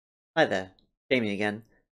Hi there, Jamie again.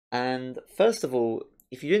 And first of all,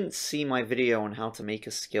 if you didn't see my video on how to make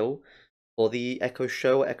a skill for the Echo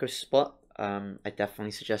Show or Echo Spot, I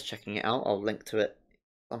definitely suggest checking it out. I'll link to it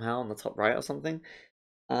somehow on the top right or something.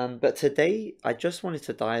 But today, I just wanted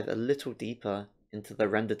to dive a little deeper into the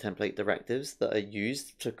render template directives that are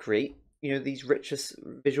used to create, these richest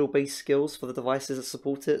visual-based skills for the devices that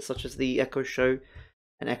support it, such as the Echo Show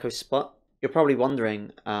and Echo Spot. You're probably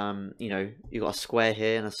wondering, you got a square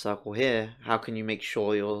here and a circle here. How can you make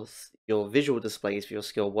sure your visual displays for your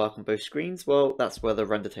skill work on both screens? Well, that's where the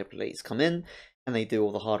render templates come in, and they do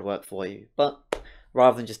all the hard work for you. But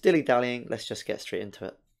rather than just dilly-dallying, let's just get straight into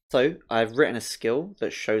it. So I've written a skill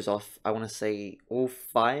that shows off, I want to say, all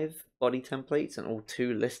 5 body templates and all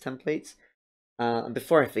 2 list templates. And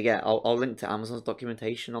before I forget, I'll link to Amazon's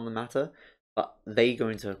documentation on the matter, but they go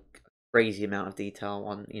into crazy amount of detail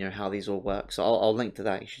on how these all work. So I'll link to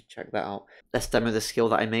that. You should check that out. Let's demo the skill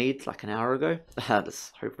that I made like an hour ago.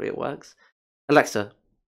 Hopefully it works. Alexa,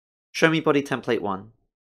 show me body template 1.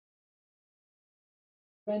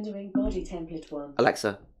 Rendering body template 1.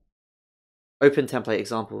 Alexa, open template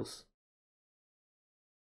examples.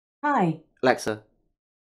 Hi. Alexa,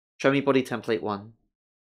 show me body template 1.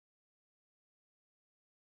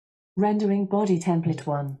 Rendering body template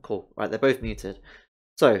 1. Cool. Right, they're both muted.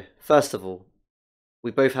 So first of all,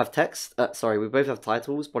 we both have text. We both have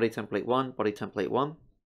titles. Body template 1, body template 1.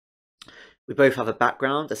 We both have a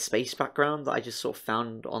background, a space background that I just sort of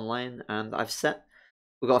found online and I've set.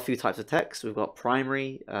 We've got a few types of text. We've got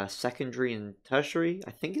primary, secondary, and tertiary.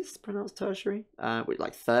 I think it's pronounced tertiary, with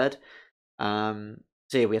like third. So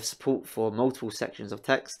yeah, we have support for multiple sections of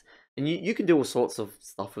text, and you can do all sorts of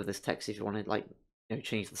stuff with this text if you wanted, like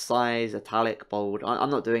change the size, italic, bold.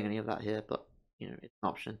 I'm not doing any of that here, but it's an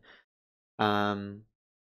option.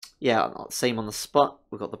 Yeah, same on the spot.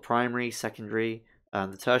 We've got the primary, secondary,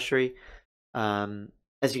 and the tertiary.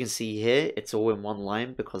 As you can see here, it's all in one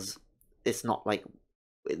line because it's not like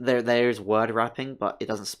there's word wrapping, but it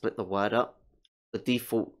doesn't split the word up. The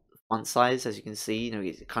default font size, as you can see,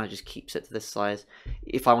 it kind of just keeps it to this size.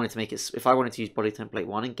 If I wanted to use body template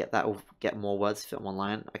 1 and get more words to fit on one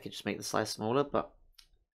line, I could just make the size smaller. But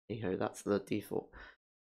that's the default.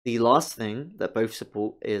 The last thing that both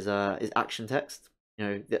support is action text.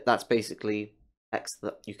 That's basically text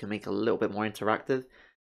that you can make a little bit more interactive.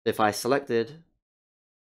 If I selected,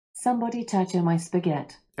 somebody touch on my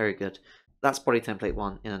spaghetti. Very good. That's body template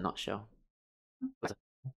 1 in a nutshell.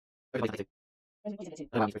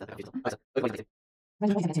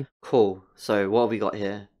 Cool. So what have we got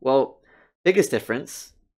here? Well, biggest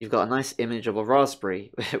difference, you've got a nice image of a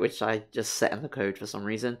raspberry, which I just set in the code for some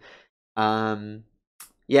reason.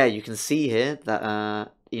 Yeah, you can see here that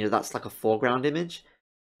that's like a foreground image.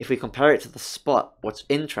 If we compare it to the spot, what's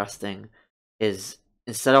interesting is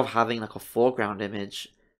instead of having like a foreground image,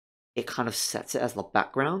 it kind of sets it as the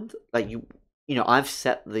background. Like I've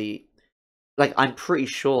set the I'm pretty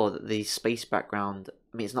sure that the space background,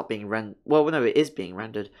 I mean, it's not being rendered. Well, no, it is being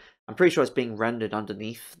rendered. I'm pretty sure it's being rendered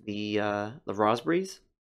underneath the raspberries,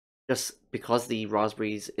 just because the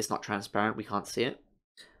raspberries is not transparent, we can't see it.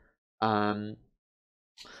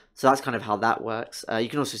 So that's kind of how that works. You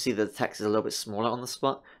can also see that the text is a little bit smaller on the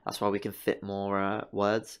spot. That's why we can fit more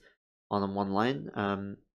words on one line.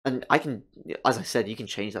 And I can, as I said, you can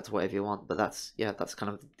change that to whatever you want. But that's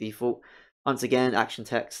kind of the default. Once again, action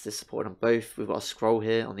text is supported on both. We've got a scroll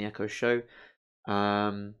here on the Echo Show.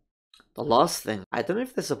 The last thing, I don't know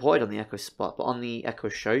if they're supported on the Echo Spot, but on the Echo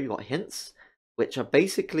Show, you got hints, which are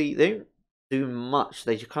basically, they don't do much.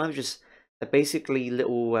 They're basically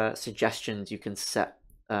little suggestions you can set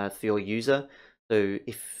for your user. So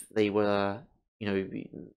if they were,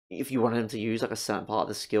 if you wanted them to use like a certain part of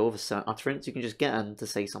the skill of a certain utterance, you can just get them to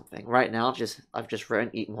say something. Right now, I've just written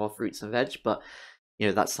eat more fruits and veg, but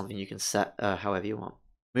that's something you can set however you want.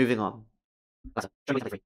 Moving on.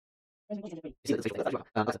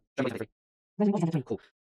 Cool.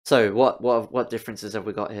 So what differences have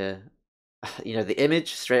we got here? The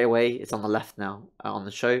image straight away is on the left now on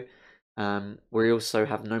the show. We also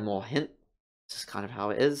have no more hint. Just kind of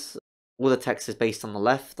how it is. All the text is based on the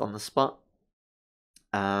left on the spot.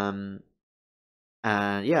 And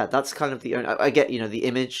yeah, that's kind of the only. I get the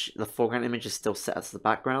image, the foreground image is still set as the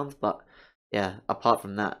background, but yeah, apart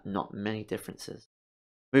from that, not many differences.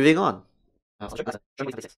 Moving on.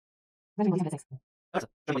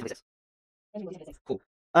 Cool.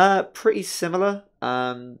 Pretty similar.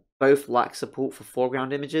 Both lack support for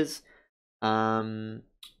foreground images.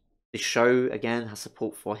 The show again has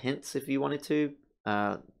support for hints if you wanted to.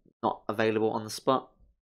 Not available on the spot.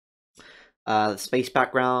 The space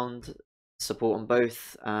background, support on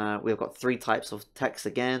both. We've got 3 types of text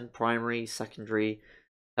again: primary, secondary,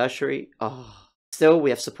 tertiary. Oh, still we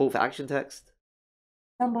have support for action text.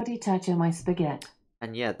 Somebody touching my spaghetti.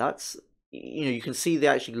 And yeah, that's, you can see they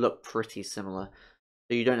actually look pretty similar,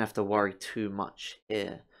 so you don't have to worry too much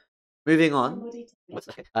here. Moving on.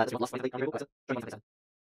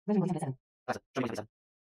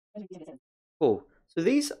 Cool. So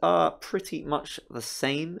these are pretty much the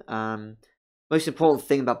same. Most important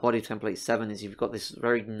thing about body template 7 is you've got this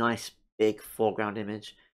very nice big foreground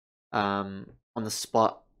image. On the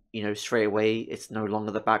spot, straight away it's no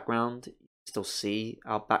longer the background. You still see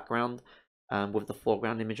our background with the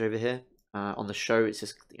foreground image over here. On the show, it's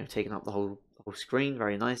just taking up the whole screen.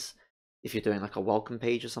 Very nice. If you're doing like a welcome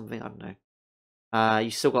page or something, I don't know.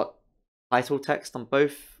 You still got title text on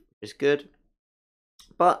both, which is good.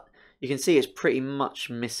 But you can see it's pretty much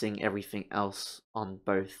missing everything else on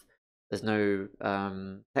both. There's no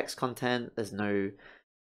text content. There's no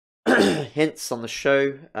hints on the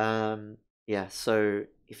show. Yeah, so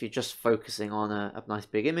if you're just focusing on a nice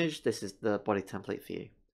big image, this is the body template for you.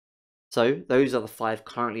 So those are the 5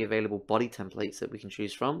 currently available body templates that we can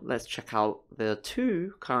choose from. Let's check out the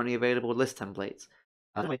 2 currently available list templates.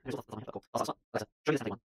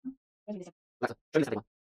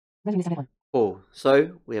 Cool.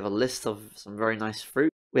 So we have a list of some very nice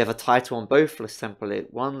fruit. We have a title on both: list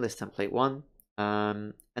template 1, list template 1.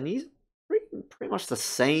 And these are pretty much the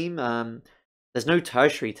same. There's no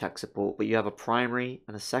tertiary text support, but you have a primary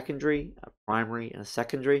and a secondary, a primary and a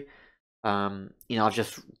secondary. I've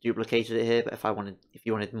just duplicated it here, but if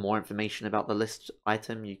you wanted more information about the list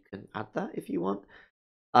item, you can add that if you want.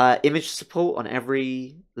 Image support on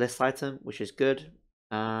every list item, which is good.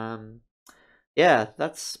 Yeah,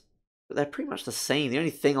 they're pretty much the same. The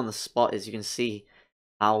only thing on the spot is you can see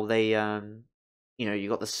how they you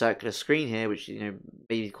got the circular screen here, which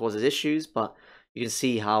maybe causes issues, but you can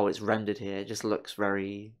see how it's rendered here. It just looks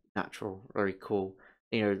very natural, very cool.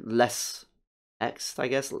 Less text, I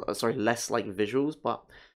guess. Sorry, less like visuals, but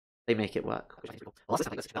they make it work.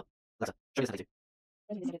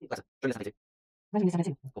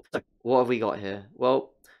 So what have we got here?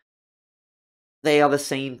 Well, they are the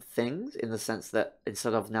same things in the sense that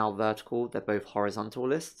instead of now vertical, they're both horizontal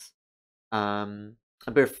lists. And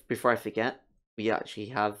before I forget, we actually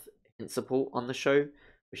have hint support on the show,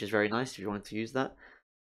 which is very nice if you wanted to use that.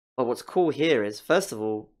 But what's cool here is, first of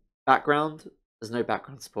all, background. There's no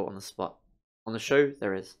background support on the spot. On the show,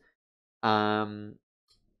 there is.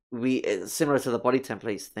 It's similar to the body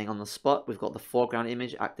templates thing. On the spot, we've got the foreground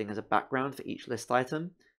image acting as a background for each list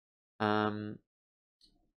item.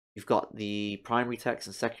 You've got the primary text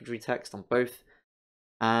and secondary text on both.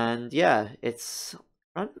 And yeah, it's,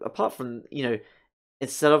 apart from,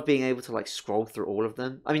 instead of being able to like scroll through all of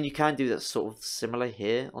them, I mean, you can do that sort of similar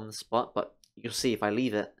here on the spot, but you'll see if I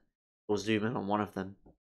leave it, we'll zoom in on one of them.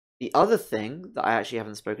 The other thing that I actually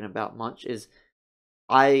haven't spoken about much is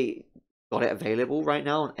I got it available right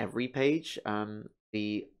now on every page.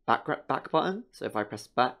 The back button. So if I press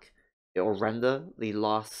back, it will render the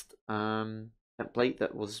last template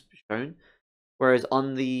that was shown. Whereas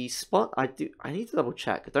on the spot, I need to double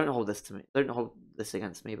check. Don't hold this to me. Don't hold this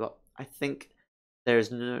against me. But I think there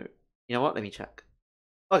is no. You know what? Let me check.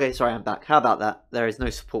 Okay, sorry, I'm back. How about that? There is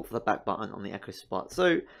no support for the back button on the Echo Spot.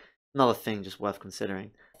 So another thing just worth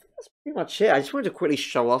considering. That's pretty much it. I just wanted to quickly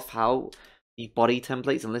show off how the body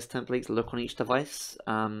templates and list templates look on each device.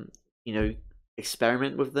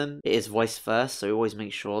 Experiment with them. It is voice first, so always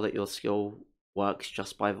make sure that your skill works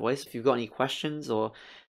just by voice. If you've got any questions or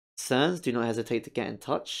concerns, do not hesitate to get in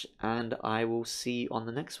touch, and I will see you on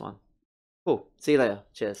the next one. Cool. See you later.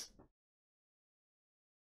 Cheers.